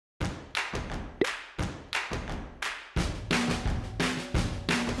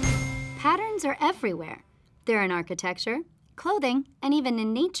Patterns are everywhere. They're in architecture, clothing, and even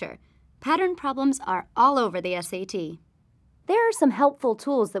in nature. Pattern problems are all over the SAT. There are some helpful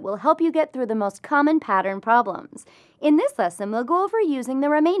tools that will help you get through the most common pattern problems. In this lesson, we'll go over using the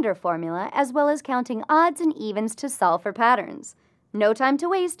remainder formula as well as counting odds and evens to solve for patterns. No time to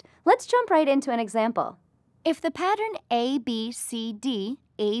waste. Let's jump right into an example. If the pattern ABCD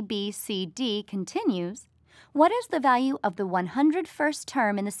continues, what is the value of the 101st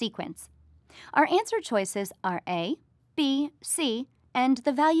term in the sequence? Our answer choices are A, B, C, and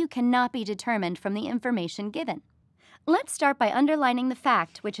the value cannot be determined from the information given. Let's start by underlining the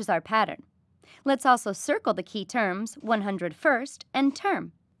fact, which is our pattern. Let's also circle the key terms 101st and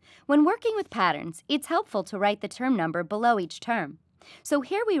term. When working with patterns, it's helpful to write the term number below each term. So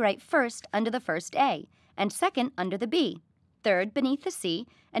here we write first under the first A, and second under the B, third beneath the C,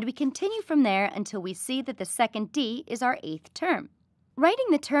 and we continue from there until we see that the second D is our 8th term. Writing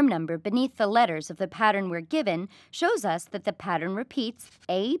the term number beneath the letters of the pattern we're given shows us that the pattern repeats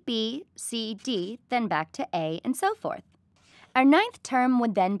A, B, C, D, then back to A, and so forth. Our 9th term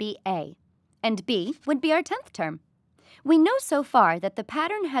would then be A, and B would be our 10th term. We know so far that the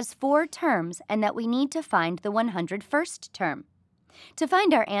pattern has 4 terms and that we need to find the 101st term. To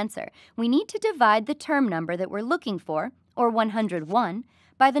find our answer, we need to divide the term number that we're looking for, or 101,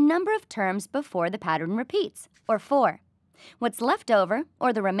 by the number of terms before the pattern repeats, or 4. What's left over,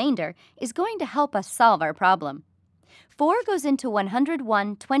 or the remainder, is going to help us solve our problem. 4 goes into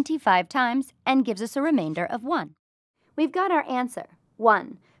 101 25 times and gives us a remainder of 1. We've got our answer,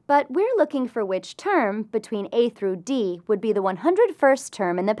 1, but we're looking for which term between A through D would be the 101st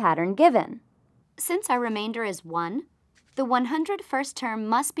term in the pattern given. Since our remainder is 1, the 101st term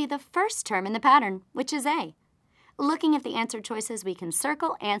must be the first term in the pattern, which is A. Looking at the answer choices, we can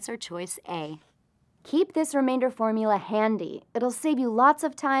circle answer choice A. Keep this remainder formula handy. It'll save you lots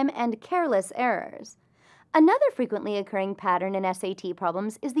of time and careless errors. Another frequently occurring pattern in SAT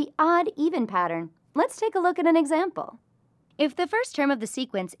problems is the odd-even pattern. Let's take a look at an example. If the first term of the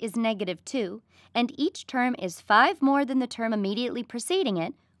sequence is -2, and each term is 5 more than the term immediately preceding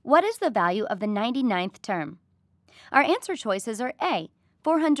it, what is the value of the 99th term? Our answer choices are A,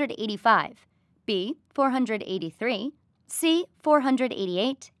 485, B, 483, C,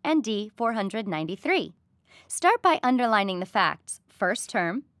 488, and D, 493. Start by underlining the facts. First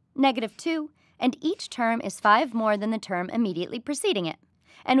term, -2, and each term is 5 more than the term immediately preceding it.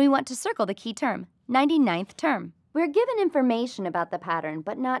 And we want to circle the key term, 99th term. We're given information about the pattern,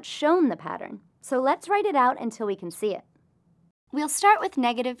 but not shown the pattern. So let's write it out until we can see it. We'll start with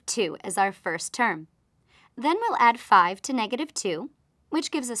 -2 as our first term. Then we'll add 5 to -2,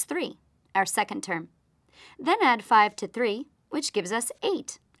 which gives us 3, our second term. Then add 5 to 3, which gives us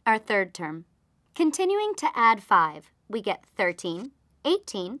 8, our third term. Continuing to add 5, we get 13,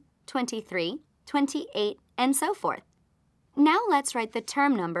 18, 23, 28, and so forth. Now let's write the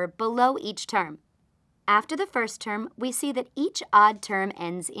term number below each term. After the first term, we see that each odd term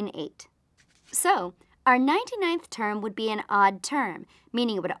ends in 8. So, our 99th term would be an odd term,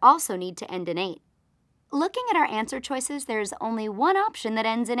 meaning it would also need to end in 8. Looking at our answer choices, there's only one option that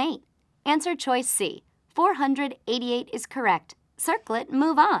ends in 8. Answer choice C, 488 is correct. Circle it and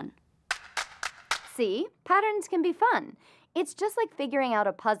move on. See, patterns can be fun. It's just like figuring out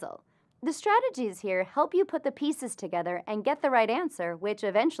a puzzle. The strategies here help you put the pieces together and get the right answer, which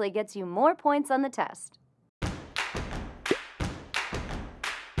eventually gets you more points on the test.